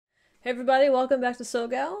Hey everybody, welcome back to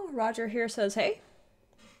SoGal. Roger here says hey.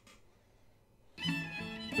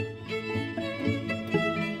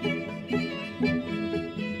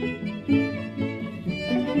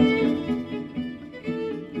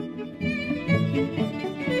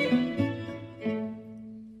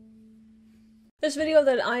 This video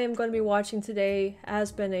that I am going to be watching today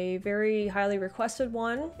has been a very highly requested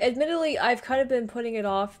one. Admittedly, I've kind of been putting it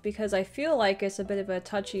off because I feel like it's a bit of a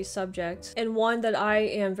touchy subject and one that I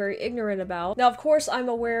am very ignorant about. Now, of course, I'm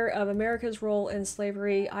aware of America's role in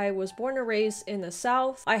slavery. I was born and raised in the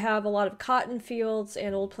South. I have a lot of cotton fields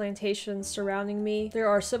and old plantations surrounding me. There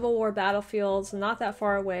are Civil War battlefields not that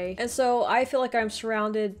far away. And so I feel like I'm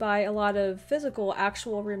surrounded by a lot of physical,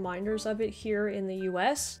 actual reminders of it here in the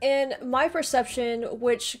US. And my perception,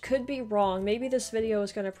 which could be wrong, maybe this video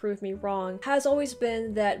is going to prove me wrong, has always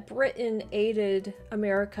been that Britain aided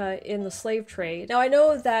America in the slave trade. Now I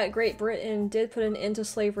know that Great Britain did put an end to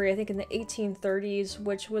slavery, I think in the 1830s,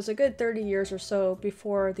 which was a good 30 years or so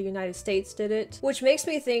before the United States did it, which makes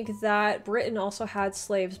me think that Britain also had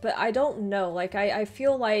slaves, but I don't know. Like I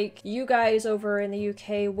feel like you guys over in the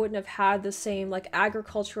UK wouldn't have had the same like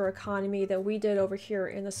agricultural economy that we did over here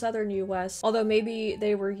in the southern US, although maybe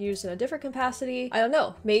they were used in a different capacity. I don't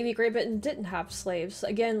know. Maybe Great Britain didn't have slaves.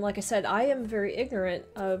 Again, like I said, I am very ignorant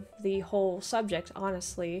of the whole subject,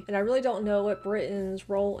 honestly, and I really don't know what Britain's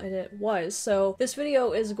role in it was. So this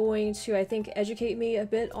video is going to, I think, educate me a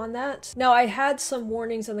bit on that. Now, I had some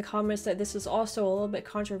warnings in the comments that this is also a little bit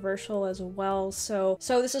controversial as well. So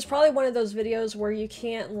this is probably one of those videos where you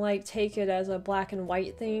can't like take it as a black and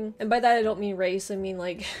white thing. And by that, I don't mean race. I mean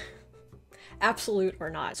like absolute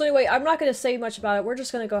or not. So anyway, I'm not going to say much about it. We're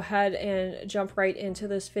just going to go ahead and jump right into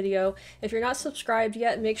this video. If you're not subscribed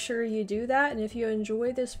yet, make sure you do that. And if you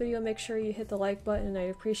enjoyed this video, make sure you hit the like button and I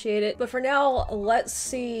appreciate it. But for now, let's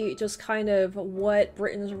see just kind of what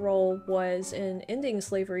Britain's role was in ending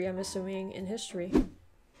slavery, I'm assuming, in history.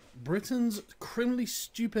 Britain's criminally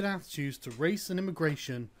stupid attitudes to race and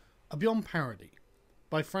immigration are beyond parody,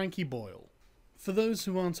 by Frankie Boyle. For those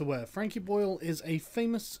who aren't aware, Frankie Boyle is a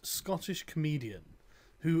famous Scottish comedian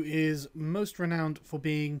who is most renowned for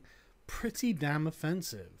being pretty damn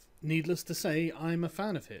offensive. Needless to say, I'm a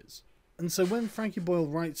fan of his. And so when Frankie Boyle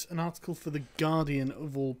writes an article for The Guardian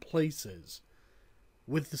of all places,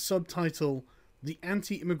 with the subtitle, "The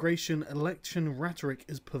anti-immigration election rhetoric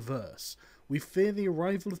is perverse. We fear the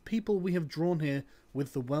arrival of people we have drawn here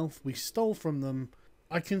with the wealth we stole from them,"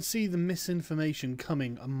 I can see the misinformation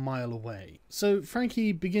coming a mile away. So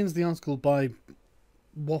Frankie begins the article by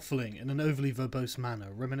waffling in an overly verbose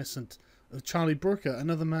manner, reminiscent of Charlie Brooker,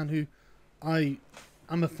 another man who I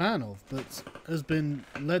am a fan of, but has been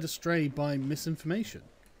led astray by misinformation.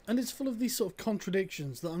 And it's full of these sort of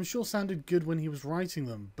contradictions that I'm sure sounded good when he was writing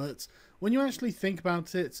them, but when you actually think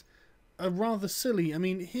about it, are rather silly. I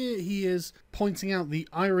mean, here he is pointing out the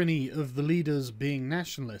irony of the leaders being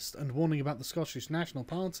nationalist and warning about the Scottish National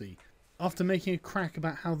Party after making a crack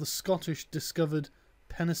about how the Scottish discovered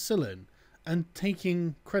penicillin and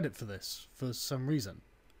taking credit for this for some reason.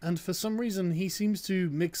 And for some reason he seems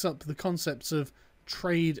to mix up the concepts of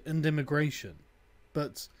trade and immigration.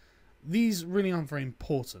 But these really aren't very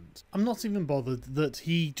important. I'm not even bothered that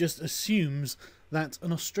he just assumes that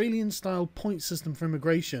an Australian-style point system for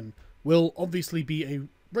immigration will obviously be a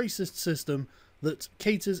racist system that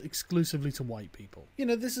caters exclusively to white people. You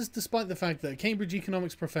know, this is despite the fact that a Cambridge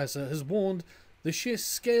economics professor has warned the sheer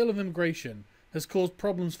scale of immigration has caused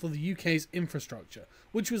problems for the UK's infrastructure,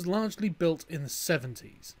 which was largely built in the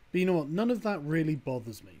 70s. But you know what, none of that really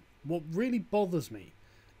bothers me. What really bothers me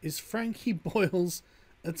is Frankie Boyle's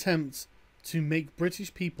attempt to make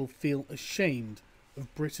British people feel ashamed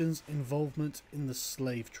of Britain's involvement in the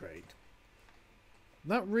slave trade.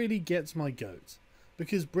 That really gets my goat,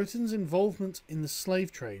 because Britain's involvement in the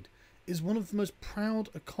slave trade is one of the most proud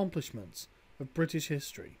accomplishments of British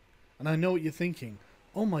history. And I know what you're thinking,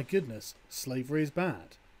 oh my goodness, slavery is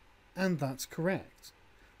bad. And that's correct.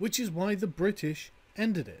 Which is why the British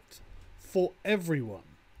ended it. For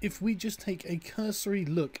everyone. If we just take a cursory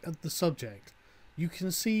look at the subject, you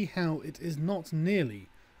can see how it is not nearly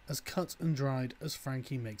as cut and dried as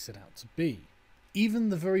Frankie makes it out to be. Even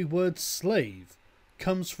the very word slave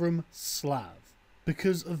comes from Slav,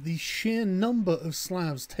 because of the sheer number of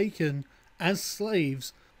Slavs taken as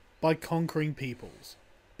slaves by conquering peoples.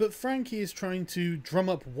 But Frankie is trying to drum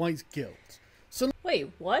up white guilt. So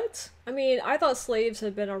Wait, what? I mean, I thought slaves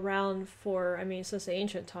had been around for, since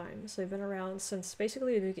ancient times. They've been around since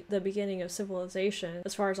basically the beginning of civilization,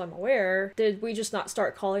 as far as I'm aware. Did we just not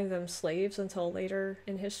start calling them slaves until later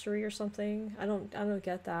in history or something? I don't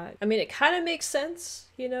get that. I mean, it kind of makes sense,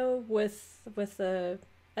 you know, with the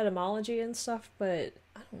etymology and stuff, but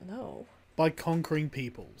I don't know. By conquering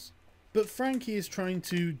peoples. But Frankie is trying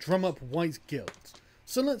to drum up white guilt.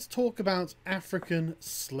 So let's talk about African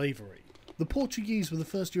slavery. The Portuguese were the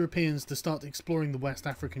first Europeans to start exploring the West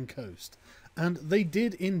African coast, and they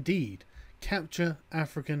did indeed capture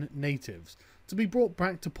African natives to be brought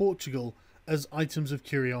back to Portugal as items of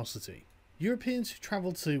curiosity. Europeans who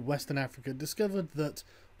travelled to Western Africa discovered that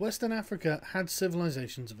Western Africa had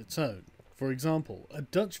civilizations of its own. For example, a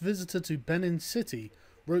Dutch visitor to Benin City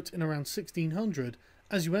wrote in around 1600,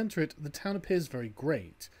 "As you enter it, the town appears very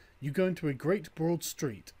great. You go into a great broad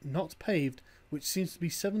street, not paved, which seems to be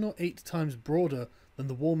 7 or 8 times broader than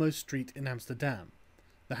the warmost street in Amsterdam.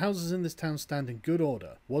 The houses in this town stand in good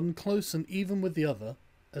order, one close and even with the other,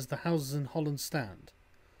 as the houses in Holland stand."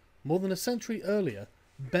 More than a century earlier,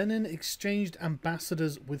 Benin exchanged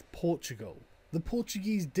ambassadors with Portugal. The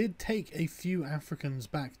Portuguese did take a few Africans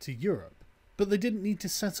back to Europe, but they didn't need to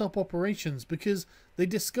set up operations because they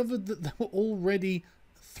discovered that there were already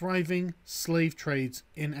thriving slave trades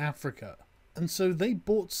in Africa. And so they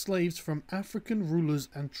bought slaves from African rulers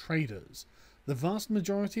and traders. The vast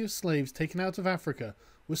majority of slaves taken out of Africa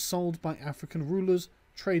were sold by African rulers,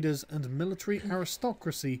 traders, and military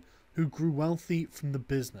aristocracy who grew wealthy from the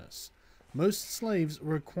business. Most slaves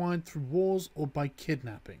were acquired through wars or by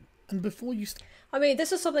kidnapping. And before you... I mean,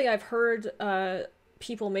 this is something I've heard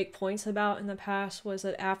people make points about in the past, was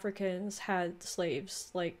that Africans had slaves,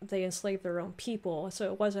 like they enslaved their own people,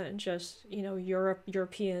 so it wasn't just, you know,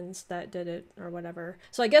 Europeans that did it or whatever.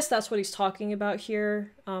 So I guess that's what he's talking about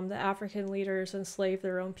here. The African leaders enslaved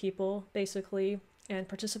their own people basically and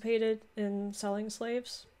participated in selling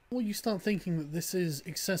slaves. Before you start thinking that this is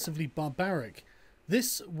excessively barbaric,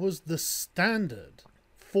 this was the standard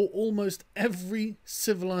for almost every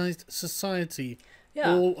civilized society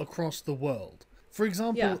all across the world. For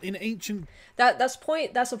example, in ancient... That's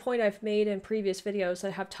a point I've made in previous videos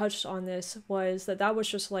that have touched on this, was that was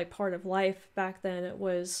just like part of life back then. It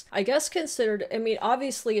was, I guess, considered, I mean,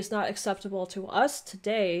 obviously it's not acceptable to us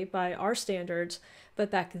today by our standards,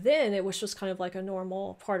 but back then it was just kind of like a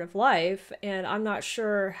normal part of life, and I'm not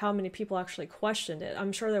sure how many people actually questioned it.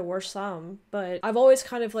 I'm sure there were some, but I've always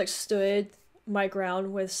kind of like stood my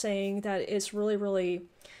ground with saying that it's really, really,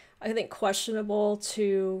 I think, questionable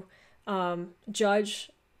to judge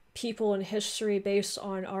people in history based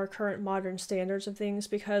on our current modern standards of things,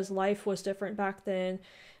 because life was different back then.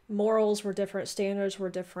 Morals were different, standards were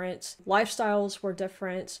different, lifestyles were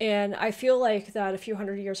different, and I feel like that a few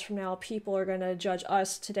hundred years from now, people are going to judge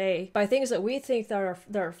us today by things that we think that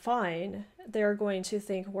are fine. They're going to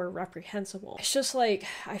think we're reprehensible. It's just like,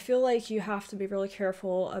 I feel like you have to be really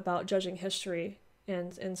careful about judging history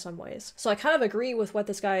in some ways. So I kind of agree with what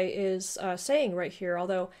this guy is saying right here,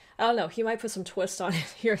 although, I don't know, he might put some twist on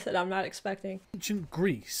it here that I'm not expecting. Ancient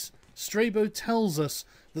Greece, Strabo tells us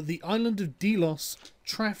that the island of Delos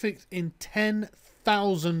trafficked in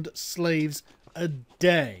 10,000 slaves a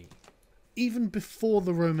day. Even before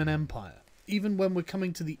the Roman Empire, even when we're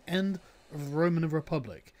coming to the end of the Roman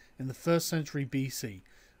Republic in the 1st century BC,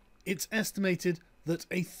 it's estimated that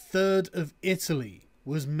a third of Italy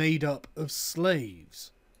was made up of slaves.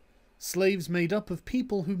 Slaves made up of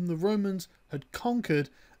people whom the Romans had conquered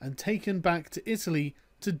and taken back to Italy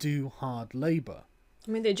to do hard labour. I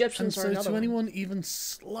mean, the Egyptians are another one. So to anyone even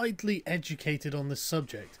slightly educated on this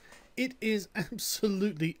subject, it is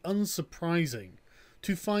absolutely unsurprising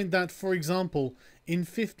to find that, for example, in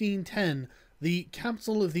 1510, the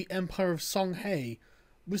capital of the Empire of Songhai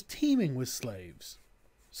was teeming with slaves.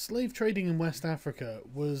 Slave trading in West Africa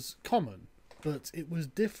was common, but it was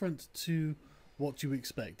different to what you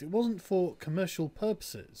expect. It wasn't for commercial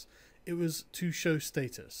purposes. It was to show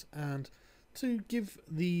status and to give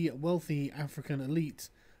the wealthy African elite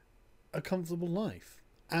a comfortable life.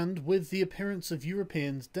 And with the appearance of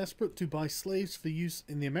Europeans desperate to buy slaves for use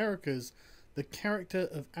in the Americas, the character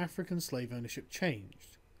of African slave ownership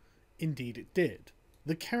changed. Indeed it did.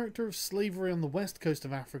 The character of slavery on the west coast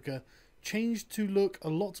of Africa changed to look a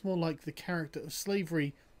lot more like the character of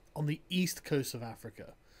slavery on the east coast of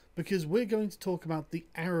Africa, because we're going to talk about the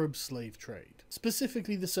Arab slave trade,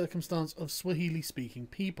 specifically the circumstance of Swahili-speaking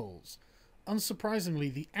peoples.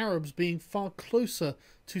 Unsurprisingly, the Arabs, being far closer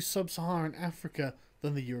to sub-Saharan Africa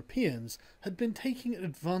than the Europeans, had been taking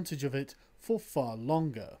advantage of it for far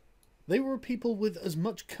longer. They were a people with as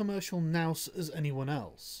much commercial nous as anyone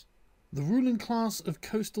else. The ruling class of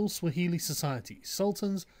coastal Swahili society,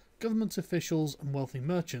 sultans, government officials and wealthy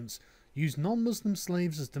merchants, used non-Muslim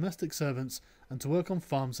slaves as domestic servants and to work on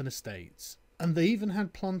farms and estates. And they even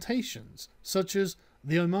had plantations, such as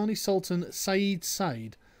the Omani Sultan Said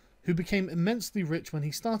Said, who became immensely rich when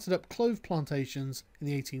he started up clove plantations in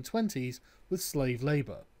the 1820s with slave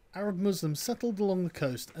labour. Arab Muslims settled along the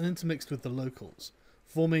coast and intermixed with the locals,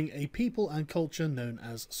 forming a people and culture known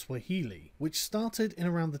as Swahili, which started in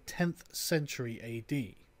around the 10th century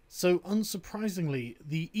AD. So unsurprisingly,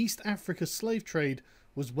 the East Africa slave trade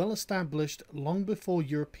was well established long before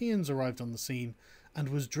Europeans arrived on the scene and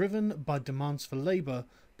was driven by demands for labour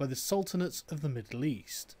by the sultanates of the Middle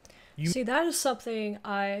East. See, that is something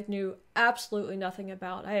I knew absolutely nothing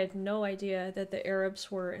about. I had no idea that the Arabs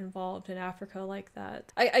were involved in Africa like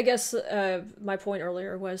that. I guess my point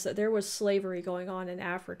earlier was that there was slavery going on in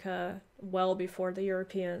Africa well before the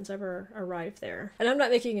Europeans ever arrived there. And I'm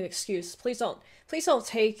not making an excuse. Please don't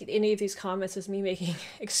take any of these comments as me making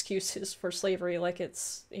excuses for slavery, like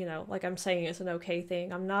it's, you know, like I'm saying it's an okay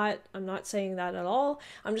thing. I'm not saying that at all.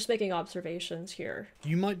 I'm just making observations here.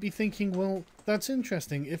 You might be thinking, well, that's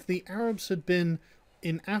interesting. If the Arabs had been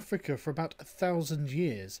in Africa for about 1,000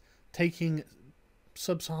 years, taking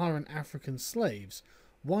sub-Saharan African slaves,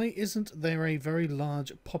 why isn't there a very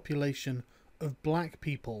large population of black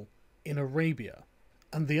people in Arabia?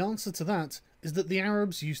 And the answer to that is that the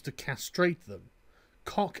Arabs used to castrate them,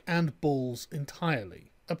 cock and balls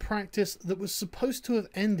entirely, a practice that was supposed to have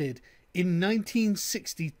ended in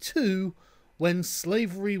 1962 when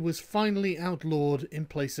slavery was finally outlawed in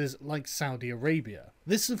places like Saudi Arabia.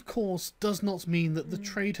 This, of course, does not mean that the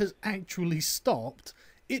trade has actually stopped.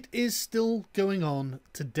 It is still going on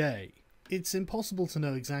today. It's impossible to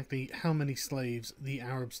know exactly how many slaves the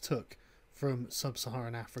Arabs took from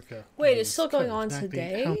sub-Saharan Africa. Wait, it's still going on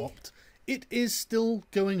today? It is still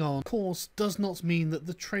going on. Of course, does not mean that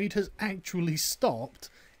the trade has actually stopped.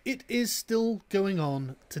 It is still going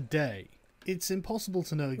on today. It's impossible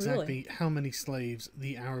to know exactly how many slaves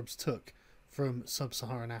the Arabs took from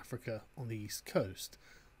sub-Saharan Africa on the east coast,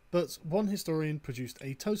 but one historian produced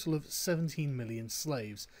a total of 17 million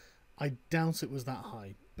slaves. I doubt it was that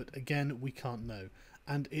high, but again, we can't know,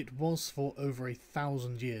 and it was for over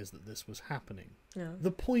 1,000 years that this was happening. Yeah.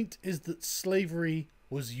 The point is that slavery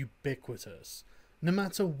was ubiquitous. No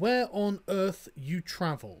matter where on earth you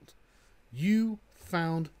travelled, you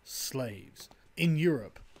found slaves. In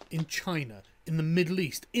Europe, in China, in the Middle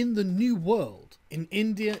East, in the New World, in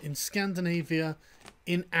India, in Scandinavia,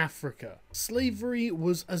 in Africa. Slavery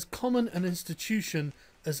was as common an institution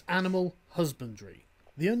as animal husbandry.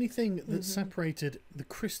 The only thing that separated the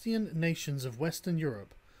Christian nations of Western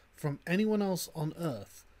Europe from anyone else on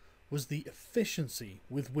earth was the efficiency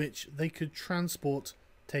with which they could transport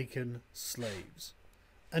taken slaves.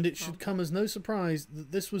 And it should come as no surprise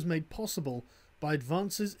that this was made possible by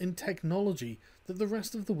advances in technology that the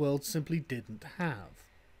rest of the world simply didn't have.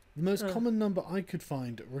 The most common number I could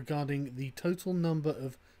find regarding the total number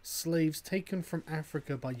of slaves taken from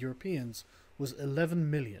Africa by Europeans was 11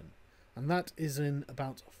 million, and that is in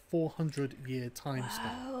about 400-year time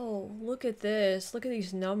span. Wow, look at this. Look at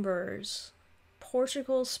these numbers.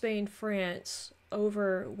 Portugal, Spain, France,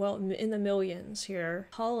 over, well, in the millions here.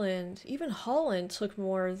 Holland, even Holland took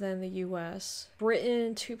more than the US.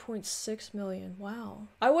 Britain, 2.6 million. Wow.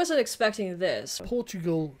 I wasn't expecting this.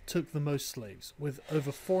 Portugal took the most slaves, with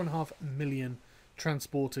over 4.5 million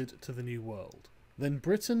transported to the New World. Then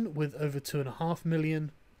Britain with over 2.5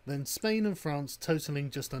 million. Then Spain and France totaling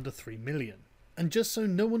just under 3 million. And just so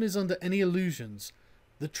no one is under any illusions,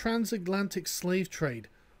 the transatlantic slave trade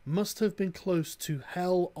must have been close to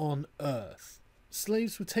hell on earth.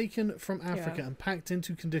 Slaves were taken from Africa and packed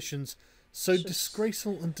into conditions so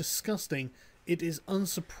disgraceful and disgusting, it is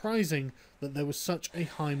unsurprising that there was such a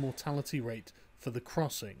high mortality rate for the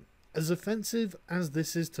crossing. As offensive as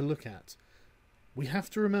this is to look at, we have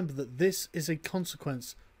to remember that this is a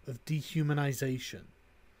consequence of dehumanization.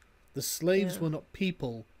 The slaves were not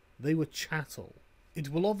people, they were chattel. It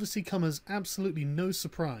will obviously come as absolutely no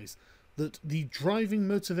surprise that the driving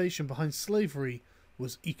motivation behind slavery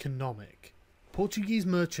was economic. Portuguese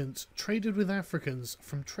merchants traded with Africans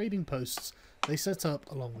from trading posts they set up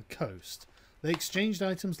along the coast. They exchanged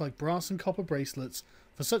items like brass and copper bracelets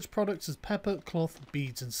for such products as pepper, cloth,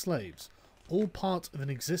 beads and slaves, all part of an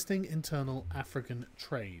existing internal African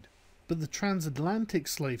trade. But the transatlantic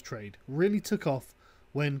slave trade really took off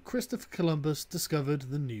when Christopher Columbus discovered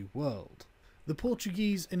the New World. The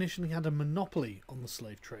Portuguese initially had a monopoly on the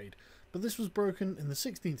slave trade, but this was broken in the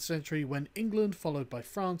 16th century when England, followed by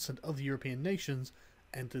France and other European nations,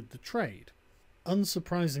 entered the trade.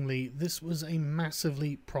 Unsurprisingly, this was a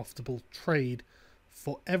massively profitable trade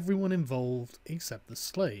for everyone involved except the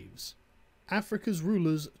slaves. Africa's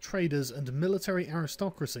rulers, traders and military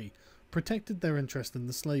aristocracy protected their interest in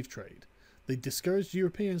the slave trade. They discouraged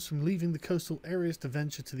Europeans from leaving the coastal areas to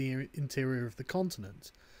venture to the interior of the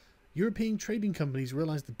continent. European trading companies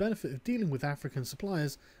realised the benefit of dealing with African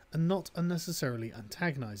suppliers and not unnecessarily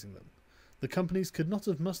antagonising them. The companies could not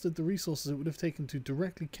have mustered the resources it would have taken to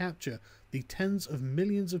directly capture the tens of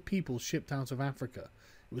millions of people shipped out of Africa.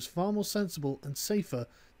 It was far more sensible and safer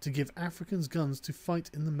to give Africans guns to fight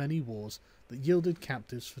in the many wars that yielded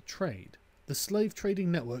captives for trade. The slave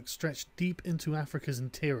trading network stretched deep into Africa's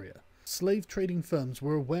interior. Slave trading firms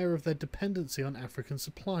were aware of their dependency on African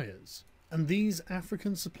suppliers, and these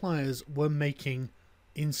African suppliers were making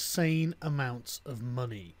insane amounts of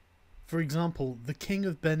money. For example, the King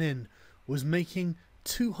of Benin was making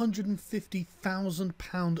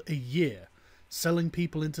 £250,000 a year selling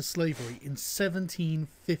people into slavery in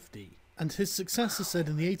 1750, and his successor said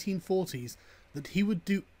in the 1840s that he would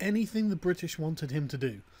do anything the British wanted him to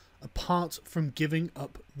do, apart from giving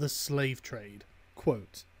up the slave trade.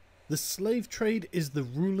 Quote, "The slave trade is the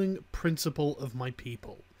ruling principle of my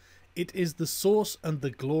people. It is the source and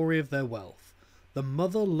the glory of their wealth. The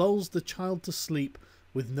mother lulls the child to sleep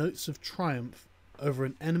with notes of triumph over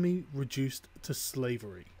an enemy reduced to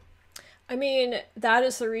slavery." I mean, that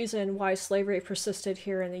is the reason why slavery persisted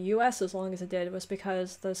here in the US as long as it did, was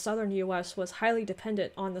because the southern US was highly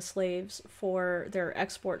dependent on the slaves for their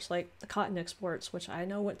exports, like the cotton exports, which I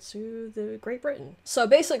know went to the Great Britain. So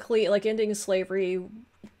basically, like, ending slavery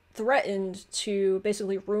threatened to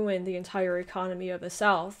basically ruin the entire economy of the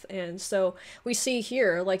South. And so we see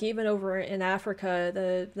here, like, even over in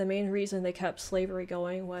Africa, the main reason they kept slavery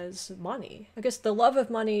going was money. I guess the love of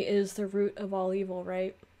money is the root of all evil,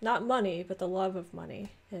 right? Not money, but the love of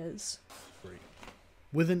money is.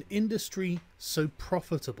 With an industry so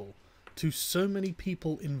profitable to so many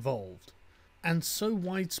people involved, and so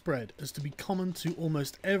widespread as to be common to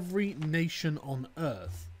almost every nation on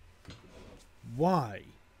earth, why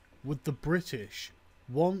would the British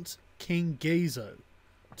want King Gezo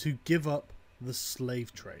to give up the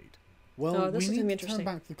slave trade? Well, we need to turn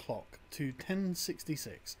back the clock to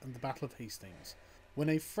 1066 and the Battle of Hastings, when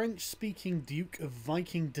a French-speaking Duke of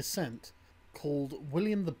Viking descent called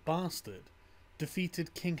William the Bastard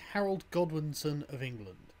defeated King Harold Godwinson of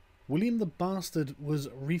England. William the Bastard was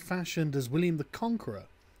refashioned as William the Conqueror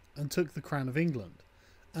and took the crown of England.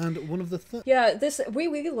 And one of the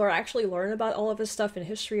we actually learn about all of this stuff in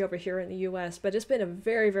history over here in the US, but it's been a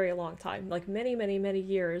very, very long time, like many, many, many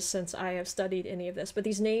years since I have studied any of this. But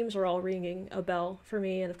these names are all ringing a bell for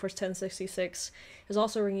me, and of course 1066 is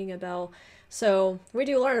also ringing a bell. So we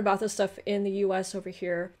do learn about this stuff in the US over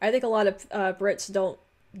here. I think a lot of Brits don't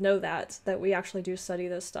know that we actually do study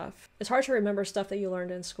this stuff. It's hard to remember stuff that you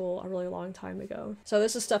learned in school a really long time ago. So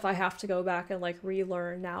this is stuff I have to go back and like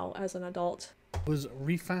relearn now as an adult. Was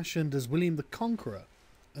refashioned as William the Conqueror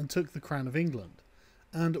and took the crown of England.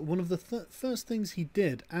 And one of the first things he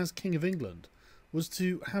did as King of England was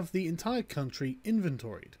to have the entire country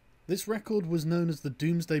inventoried. This record was known as the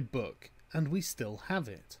Domesday Book, and we still have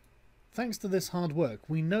it. Thanks to this hard work,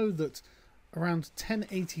 we know that around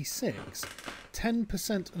 1086,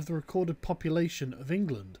 10% of the recorded population of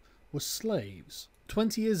England was slaves.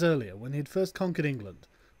 20 years earlier, when he had first conquered England,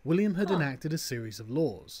 William had enacted a series of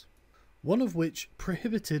laws, one of which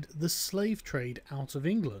prohibited the slave trade out of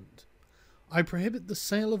England. "I prohibit the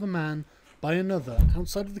sale of a man by another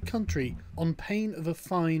outside of the country on pain of a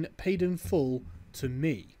fine paid in full to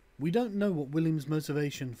me." We don't know what William's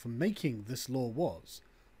motivation for making this law was,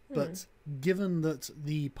 but given that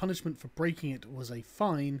the punishment for breaking it was a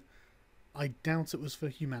fine, I doubt it was for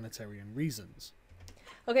humanitarian reasons.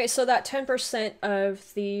 Okay, so that 10%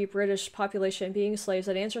 of the British population being slaves,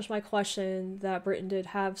 that answers my question that Britain did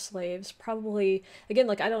have slaves. Probably, again,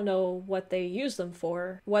 like, I don't know what they used them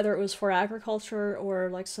for, whether it was for agriculture or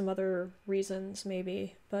like some other reasons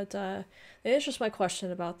maybe, but it answers my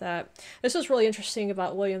question about that. This is really interesting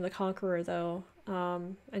about William the Conqueror, though,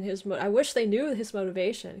 and his I wish they knew his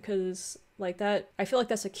motivation, because like that, I feel like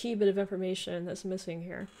that's a key bit of information that's missing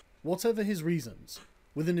here. Whatever his reasons,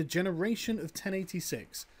 within a generation of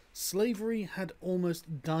 1086, slavery had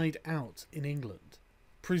almost died out in England,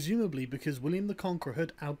 presumably because William the Conqueror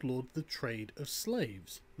had outlawed the trade of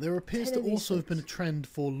slaves. There appears to also have been a trend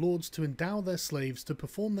for lords to endow their slaves to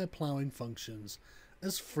perform their ploughing functions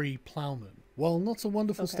as free ploughmen. While not a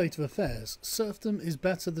wonderful state of affairs, serfdom is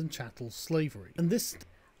better than chattel slavery. And this...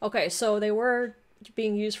 Okay, so they were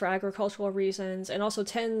being used for agricultural reasons, and also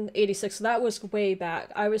 1086, so that was way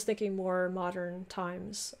back. I was thinking more modern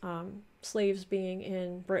times, slaves being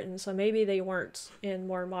in Britain, so maybe they weren't in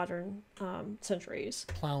more modern centuries.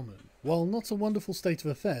 Ploughmen. While not a wonderful state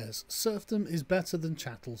of affairs, serfdom is better than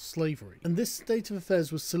chattel slavery. And this state of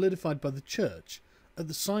affairs was solidified by the Church at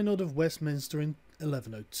the Synod of Westminster in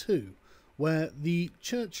 1102, where the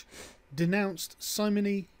Church denounced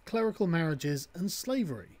simony, clerical marriages, and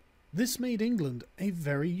slavery. This made England a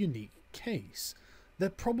very unique case. There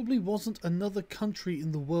probably wasn't another country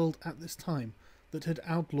in the world at this time that had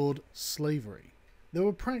outlawed slavery. There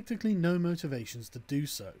were practically no motivations to do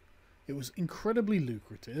so. It was incredibly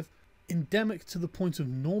lucrative, endemic to the point of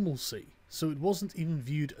normalcy, so it wasn't even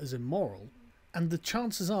viewed as immoral, and the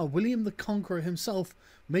chances are William the Conqueror himself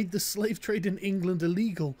made the slave trade in England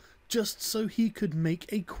illegal just so he could make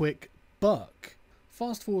a quick buck.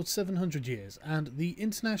 Fast forward 700 years and the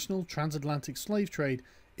international transatlantic slave trade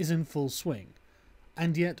is in full swing,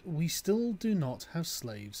 and yet we still do not have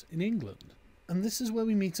slaves in England. And this is where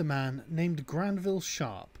we meet a man named Granville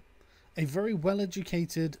Sharp, a very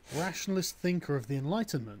well-educated, rationalist thinker of the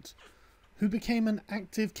Enlightenment, who became an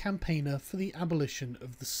active campaigner for the abolition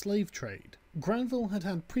of the slave trade. Granville had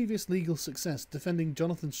had previous legal success defending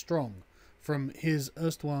Jonathan Strong from his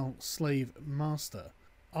erstwhile slave master,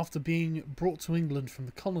 after being brought to England from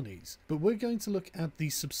the colonies, but we're going to look at the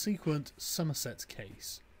subsequent Somerset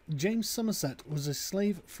case. James Somerset was a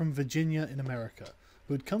slave from Virginia in America,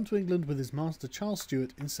 who had come to England with his master Charles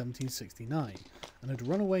Stuart in 1769, and had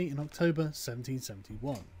run away in October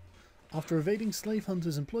 1771. After evading slave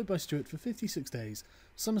hunters employed by Stuart for 56 days,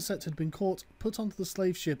 Somerset had been caught, put onto the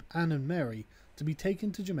slave ship Anne and Mary, to be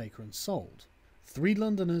taken to Jamaica and sold. 3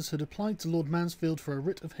 Londoners had applied to Lord Mansfield for a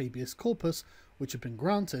writ of habeas corpus, which had been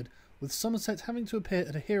granted, with Somerset having to appear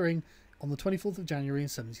at a hearing on the 24th of January in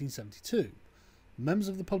 1772. Members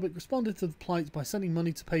of the public responded to the plight by sending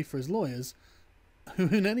money to pay for his lawyers, who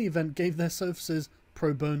in any event gave their services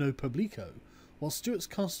pro bono publico, while Stuart's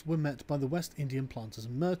costs were met by the West Indian planters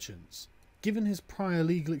and merchants. Given his prior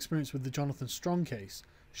legal experience with the Jonathan Strong case,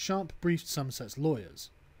 Sharp briefed Somerset's lawyers.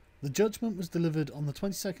 The judgment was delivered on the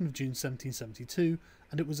 22nd of June 1772,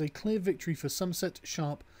 and it was a clear victory for Somerset,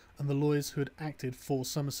 Sharp, and the lawyers who had acted for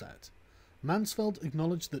Somerset. Mansfield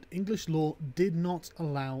acknowledged that English law did not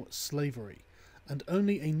allow slavery, and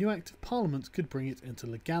only a new Act of Parliament could bring it into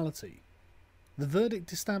legality. The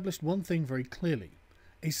verdict established one thing very clearly: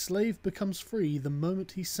 a slave becomes free the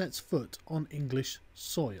moment he sets foot on English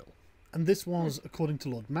soil. And this was, according to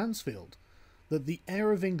Lord Mansfield, that the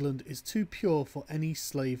air of England is too pure for any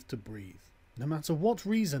slave to breathe. No matter what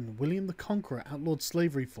reason William the Conqueror outlawed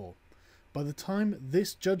slavery for, by the time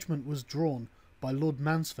this judgment was drawn by Lord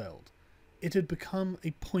Mansfield, it had become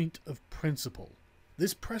a point of principle.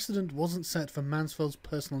 This precedent wasn't set for Mansfield's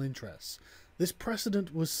personal interests. This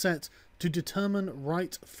precedent was set to determine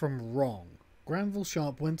right from wrong. Granville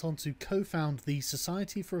Sharp went on to co-found the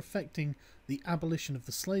Society for Effecting the Abolition of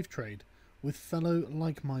the Slave Trade with fellow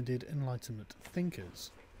like-minded Enlightenment thinkers.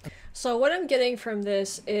 So what I'm getting from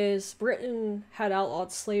this is Britain had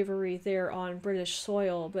outlawed slavery there on British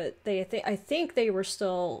soil, but I think they were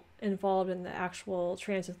still involved in the actual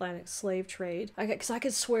transatlantic slave trade. Because I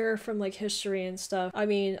could swear from like history and stuff, I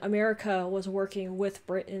mean, America was working with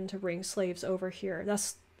Britain to bring slaves over here.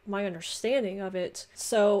 That's my understanding of it.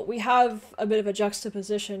 So we have a bit of a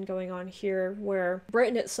juxtaposition going on here where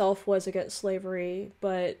Britain itself was against slavery,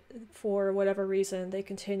 but for whatever reason they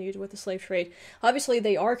continued with the slave trade. Obviously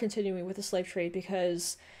they are continuing with the slave trade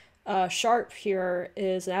because Sharp here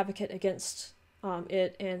is an advocate against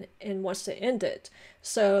it and wants to end it.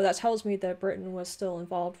 So that tells me that Britain was still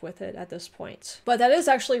involved with it at this point. But that is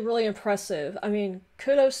actually really impressive. I mean,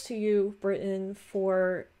 kudos to you, Britain,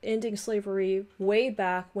 for ending slavery way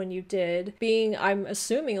back when you did, being, I'm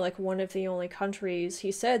assuming, like one of the only countries,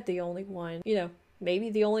 he said the only one, you know, maybe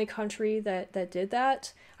the only country that did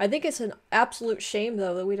that. I think it's an absolute shame,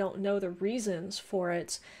 though, that we don't know the reasons for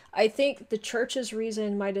it. I think the church's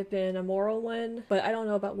reason might have been a moral one, but I don't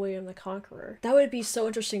know about William the Conqueror. That would be so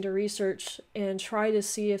interesting to research and try to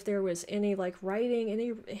see if there was any like writing,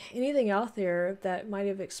 anything out there that might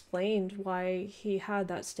have explained why he had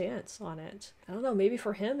that stance on it. I don't know, maybe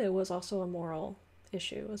for him it was also a moral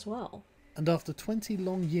issue as well. And after 20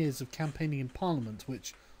 long years of campaigning in Parliament,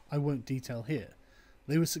 which I won't detail here,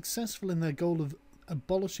 they were successful in their goal of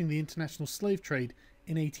abolishing the international slave trade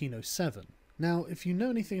in 1807. Now, if you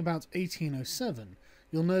know anything about 1807,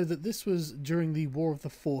 you'll know that this was during the War of the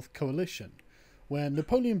Fourth Coalition, where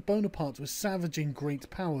Napoleon Bonaparte was savaging great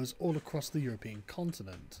powers all across the European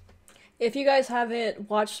continent. If you guys haven't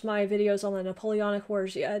watched my videos on the Napoleonic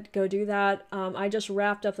Wars yet, go do that. I just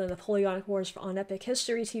wrapped up the Napoleonic Wars on Epic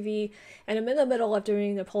History TV, and I'm in the middle of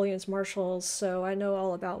doing Napoleon's Marshals, so I know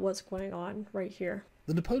all about what's going on right here.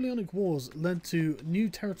 The Napoleonic Wars led to new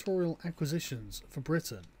territorial acquisitions for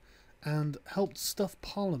Britain, and helped stuff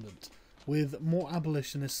Parliament with more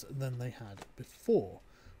abolitionists than they had before,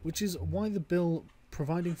 which is why the bill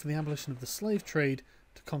providing for the abolition of the slave trade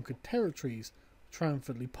to conquered territories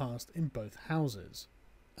triumphantly passed in both houses.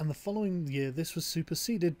 And the following year this was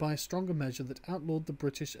superseded by a stronger measure that outlawed the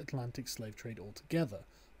British Atlantic slave trade altogether.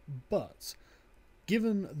 But,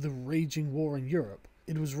 given the raging war in Europe,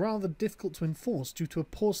 it was rather difficult to enforce due to a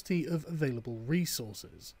paucity of available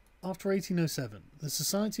resources. After 1807, the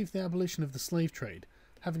Society for the Abolition of the Slave Trade,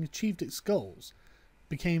 having achieved its goals,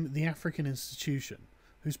 became the African Institution,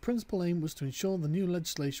 whose principal aim was to ensure the new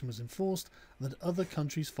legislation was enforced and that other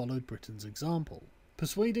countries followed Britain's example.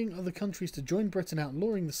 Persuading other countries to join Britain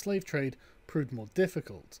outlawing the slave trade proved more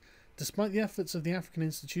difficult. Despite the efforts of the African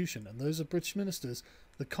Institution and those of British ministers,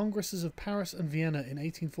 the Congresses of Paris and Vienna in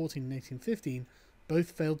 1814 and 1815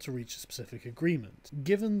 both failed to reach a specific agreement.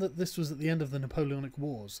 Given that this was at the end of the Napoleonic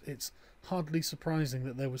Wars, it's hardly surprising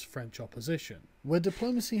that there was French opposition. Where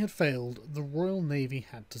diplomacy had failed, the Royal Navy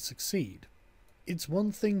had to succeed. It's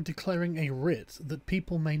one thing declaring a writ that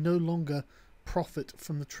people may no longer profit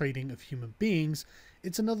from the trading of human beings,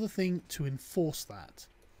 it's another thing to enforce that.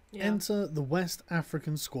 Yeah. Enter the West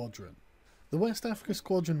African Squadron. The West Africa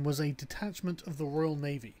Squadron was a detachment of the Royal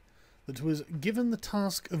Navy that was given the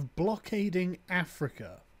task of blockading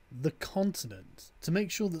Africa, the continent, to make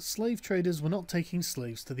sure that slave traders were not taking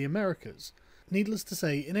slaves to the Americas. Needless to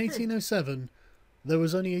say, in 1807, there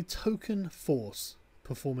was only a token force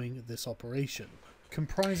performing this operation,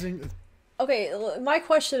 comprising of... Okay, my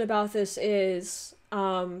question about this is,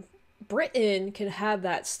 Britain can have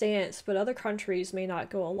that stance, but other countries may not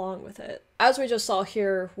go along with it. As we just saw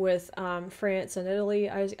here with France and Italy,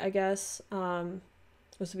 I guess,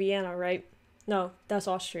 it was Vienna, right? No, that's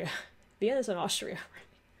Austria. Vienna's in Austria, right?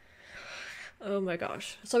 Oh my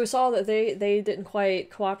gosh. So we saw that they didn't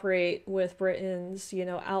quite cooperate with Britain's,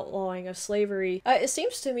 outlawing of slavery. It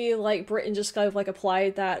seems to me like Britain just kind of like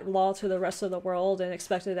applied that law to the rest of the world and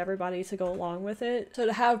expected everybody to go along with it. So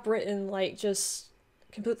to have Britain like just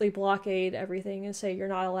completely blockade everything and say you're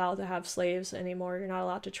not allowed to have slaves anymore, you're not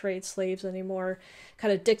allowed to trade slaves anymore,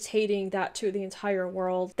 kind of dictating that to the entire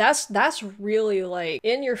world, that's really like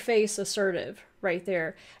in your face assertive right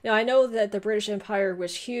there. Now I know that the British Empire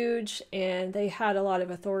was huge and they had a lot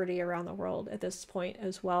of authority around the world at this point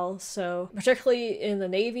as well, so particularly in the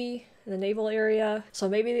Navy, in the naval area, so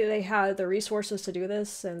maybe they had the resources to do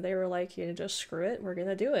this and they were like, just screw it, we're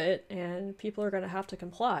gonna do it and people are gonna have to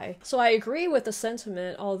comply. So I agree with the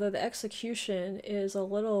sentiment, although the execution is a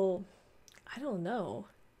little, I don't know,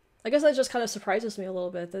 I guess that just kind of surprises me a little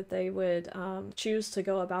bit that they would choose to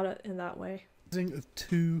go about it in that way. Of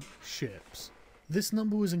 2 ships. This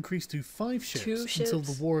number was increased to 5 ships until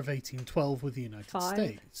the War of 1812 with the United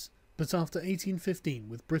States. But after 1815,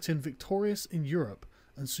 with Britain victorious in Europe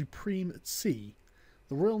and supreme at sea,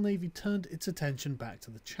 the Royal Navy turned its attention back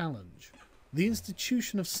to the challenge. The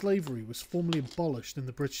institution of slavery was formally abolished in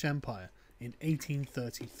the British Empire in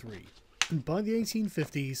 1833, and by the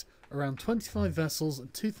 1850s, around 25 vessels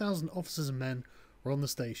and 2,000 officers and men were on the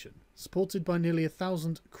station, supported by nearly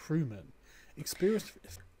 1,000 crewmen.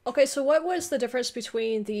 Okay, so what was the difference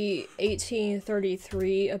between the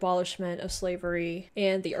 1833 abolishment of slavery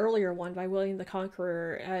and the earlier one by William the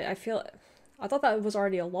Conqueror? I thought that was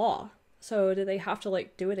already a law. So did they have to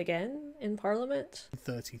like do it again in Parliament?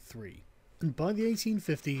 33. And by the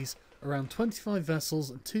 1850s, around 25 vessels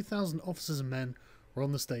and 2,000 officers and men were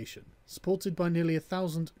on the station, supported by nearly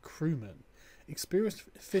 1,000 crewmen. Experienced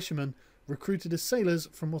fishermen recruited as sailors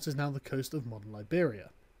from what is now the coast of modern Liberia.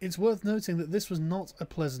 It's worth noting that this was not a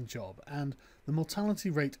pleasant job, and the mortality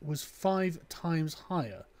rate was 5 times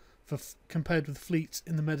higher compared with fleets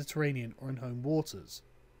in the Mediterranean or in home waters.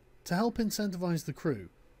 To help incentivize the crew,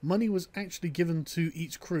 money was actually given to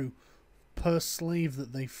each crew per slave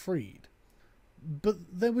that they freed. But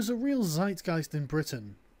there was a real zeitgeist in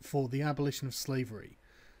Britain for the abolition of slavery.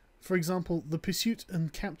 For example, the pursuit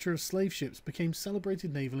and capture of slave ships became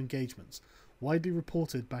celebrated naval engagements, widely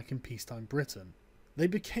reported back in peacetime Britain. They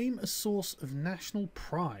became a source of national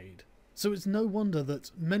pride. So it's no wonder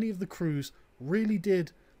that many of the crews really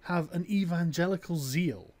did have an evangelical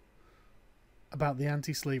zeal about the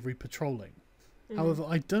anti-slavery patrolling. However,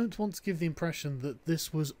 I don't want to give the impression that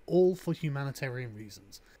this was all for humanitarian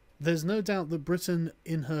reasons. There's no doubt that Britain,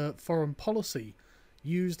 in her foreign policy,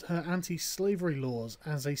 used her anti-slavery laws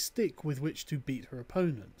as a stick with which to beat her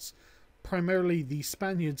opponents, primarily the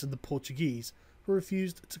Spaniards and the Portuguese, who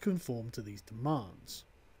refused to conform to these demands.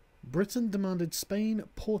 Britain demanded Spain,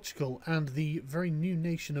 Portugal, and the very new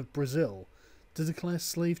nation of Brazil to declare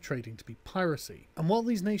slave trading to be piracy. And while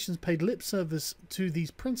these nations paid lip service to these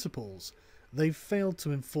principles, they failed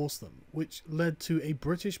to enforce them, which led to a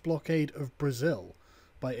British blockade of Brazil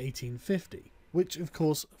by 1850, which of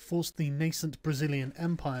course forced the nascent Brazilian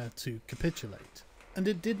Empire to capitulate. And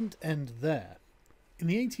it didn't end there. In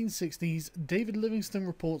the 1860s, David Livingstone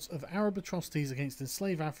reports of Arab atrocities against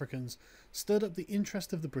enslaved Africans stirred up the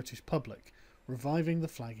interest of the British public, reviving the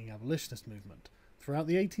flagging abolitionist movement. Throughout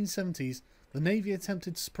the 1870s, the Navy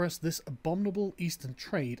attempted to suppress this abominable eastern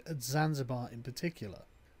trade at Zanzibar in particular.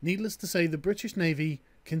 Needless to say, the British Navy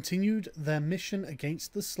continued their mission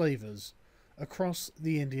against the slavers across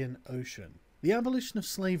the Indian Ocean. The abolition of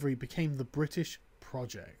slavery became the British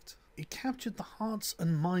project. It captured the hearts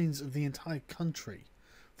and minds of the entire country,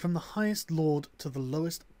 from the highest lord to the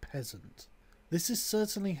lowest peasant. This is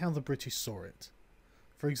certainly how the British saw it.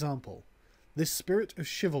 For example, this spirit of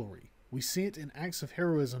chivalry, we see it in acts of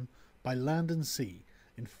heroism by land and sea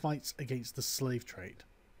in fights against the slave trade.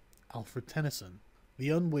 Alfred Tennyson, the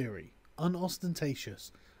unweary,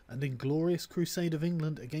 unostentatious, and inglorious crusade of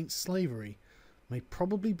England against slavery, may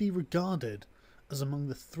probably be regarded as among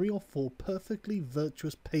the 3 or 4 perfectly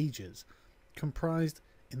virtuous pages comprised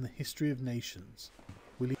in the History of Nations.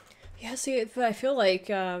 Yeah, see, I feel like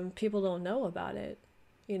people don't know about it,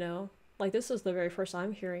 you know? Like, this is the very first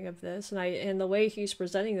I'm hearing of this, and the way he's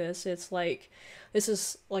presenting this, it's like, this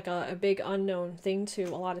is like a big unknown thing to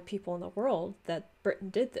a lot of people in the world, that Britain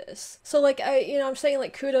did this. So, like, I'm saying,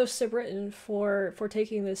 like, kudos to Britain for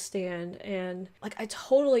taking this stand, and, like, I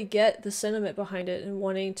totally get the sentiment behind it and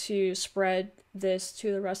wanting to spread this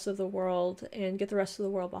to the rest of the world and get the rest of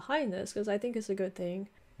the world behind this, because I think it's a good thing.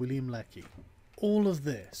 William Leckey. All of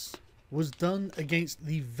this was done against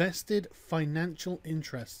the vested financial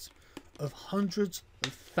interests of hundreds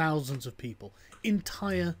of thousands of people.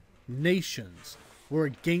 Entire nations were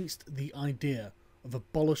against the idea of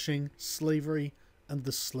abolishing slavery and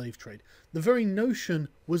the slave trade. The very notion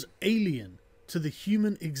was alien to the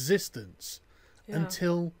human existence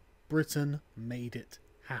until Britain made it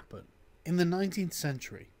happen. In the 19th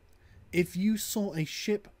century, if you saw a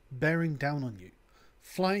ship bearing down on you,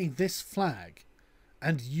 flying this flag,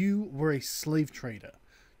 and you were a slave trader,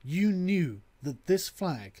 you knew that this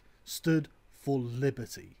flag stood for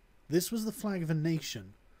liberty. This was the flag of a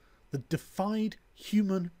nation that defied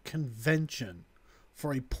human convention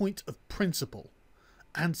for a point of principle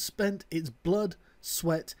and spent its blood,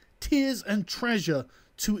 sweat, tears and treasure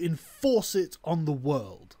to enforce it on the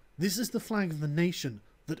world. This is the flag of the nation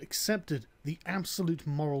that accepted the absolute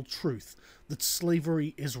moral truth that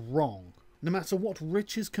slavery is wrong. No matter what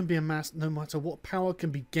riches can be amassed, no matter what power can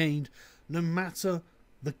be gained, no matter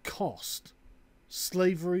the cost,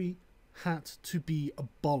 slavery had to be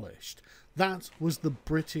abolished. That was the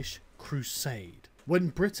British Crusade. When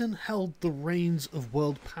Britain held the reins of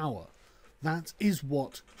world power, that is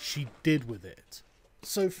what she did with it.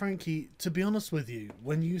 So Frankie, to be honest with you,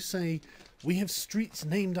 when you say, we have streets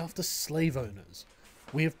named after slave owners,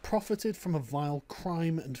 we have profited from a vile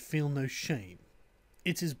crime and feel no shame,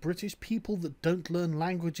 it is British people that don't learn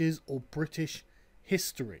languages or British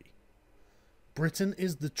history. Britain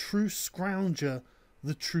is the true scrounger,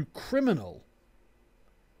 the true criminal.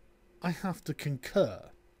 I have to concur.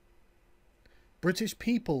 British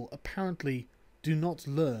people apparently do not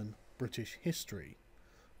learn British history,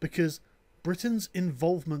 because Britain's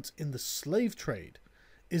involvement in the slave trade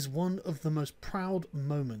is one of the most proud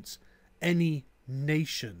moments any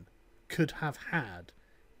nation could have had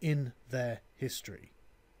in their history.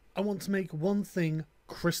 I want to make one thing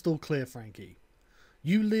crystal clear, Frankie.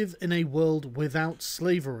 You live in a world without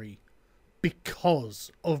slavery because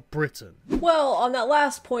of Britain. Well, on that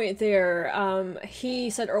last point there, he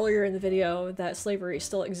said earlier in the video that slavery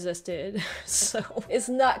still existed, so it's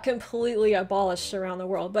not completely abolished around the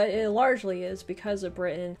world, but it largely is because of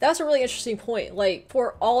Britain. That's a really interesting point. Like,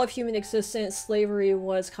 for all of human existence, slavery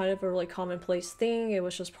was kind of a really commonplace thing. It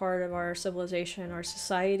was just part of our civilization, our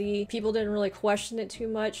society. People didn't really question it too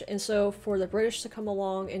much, and so for the British to come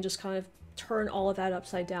along and just kind of turn all of that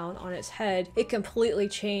upside down on its head, it completely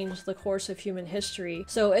changed the course of human history.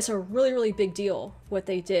 So it's a really, really big deal what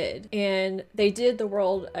they did. And they did the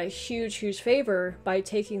world a huge, huge favor by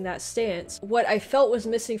taking that stance. What I felt was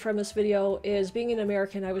missing from this video is, being an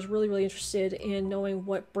American, I was really, really interested in knowing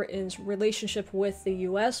what Britain's relationship with the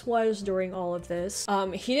US was during all of this.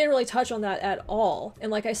 He didn't really touch on that at all.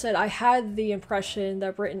 And like I said, I had the impression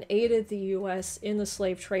that Britain aided the US in the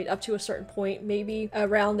slave trade up to a certain point, maybe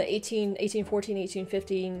around the 1814,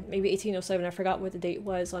 1815, maybe 1807, I forgot what the date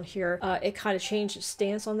was on here. It kind of changed its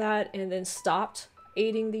stance on that and then stopped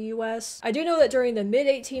aiding the US. I do know that during the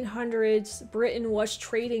mid-1800s, Britain was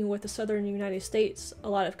trading with the southern United States, a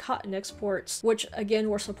lot of cotton exports, which again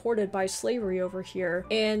were supported by slavery over here.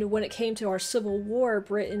 And when it came to our Civil War,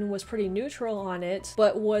 Britain was pretty neutral on it,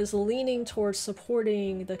 but was leaning towards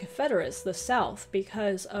supporting the Confederates, the South,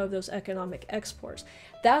 because of those economic exports.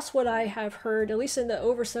 That's what I have heard, at least in the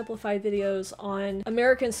oversimplified videos on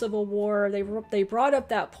American Civil War. They brought up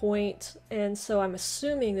that point, and so I'm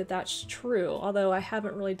assuming that that's true, although I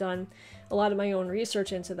haven't really done a lot of my own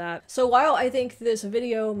research into that. So while I think this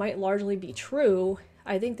video might largely be true,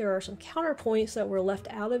 I think there are some counterpoints that were left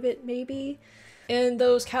out of it maybe. And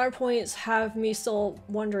those counterpoints have me still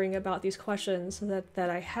wondering about these questions that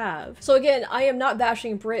I have. So again, I am not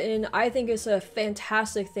bashing Britain. I think it's a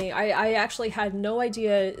fantastic thing. I actually had no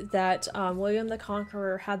idea that William the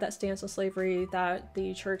Conqueror had that stance on slavery, that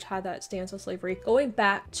the church had that stance on slavery, going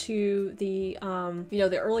back to the, you know,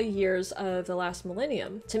 the early years of the last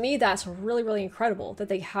millennium. To me, that's really, really incredible that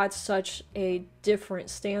they had such a different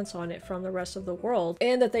stance on it from the rest of the world,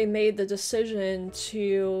 and that they made the decision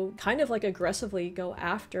to kind of like aggressively go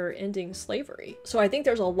after ending slavery. So I think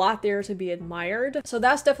there's a lot there to be admired. So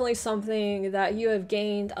that's definitely something that you have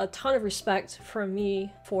gained a ton of respect from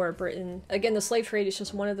me for, Britain. Again, the slave trade is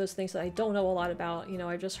just one of those things that I don't know a lot about. You know,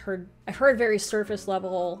 I've heard very surface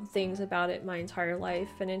level things about it my entire life,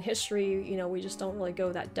 and in history, you know, we just don't really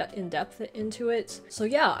go that in depth into it. So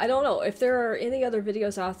yeah, I don't know if there are any other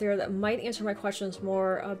videos out there that might answer my questions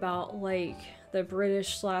more about like the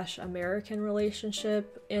British/American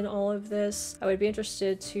relationship in all of this. I would be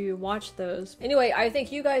interested to watch those. Anyway, I think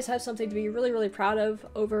you guys have something to be really, really proud of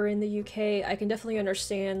over in the UK. I can definitely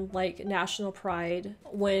understand like national pride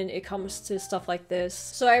when it comes to stuff like this.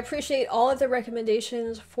 So I appreciate all of the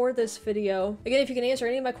recommendations for this video. Again, if you can answer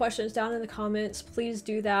any of my questions down in the comments, please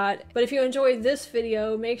do that. But if you enjoyed this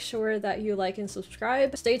video, make sure that you like and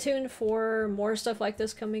subscribe. Stay tuned for more stuff like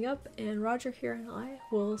this coming up, and Roger here and I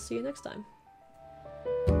will see you next time.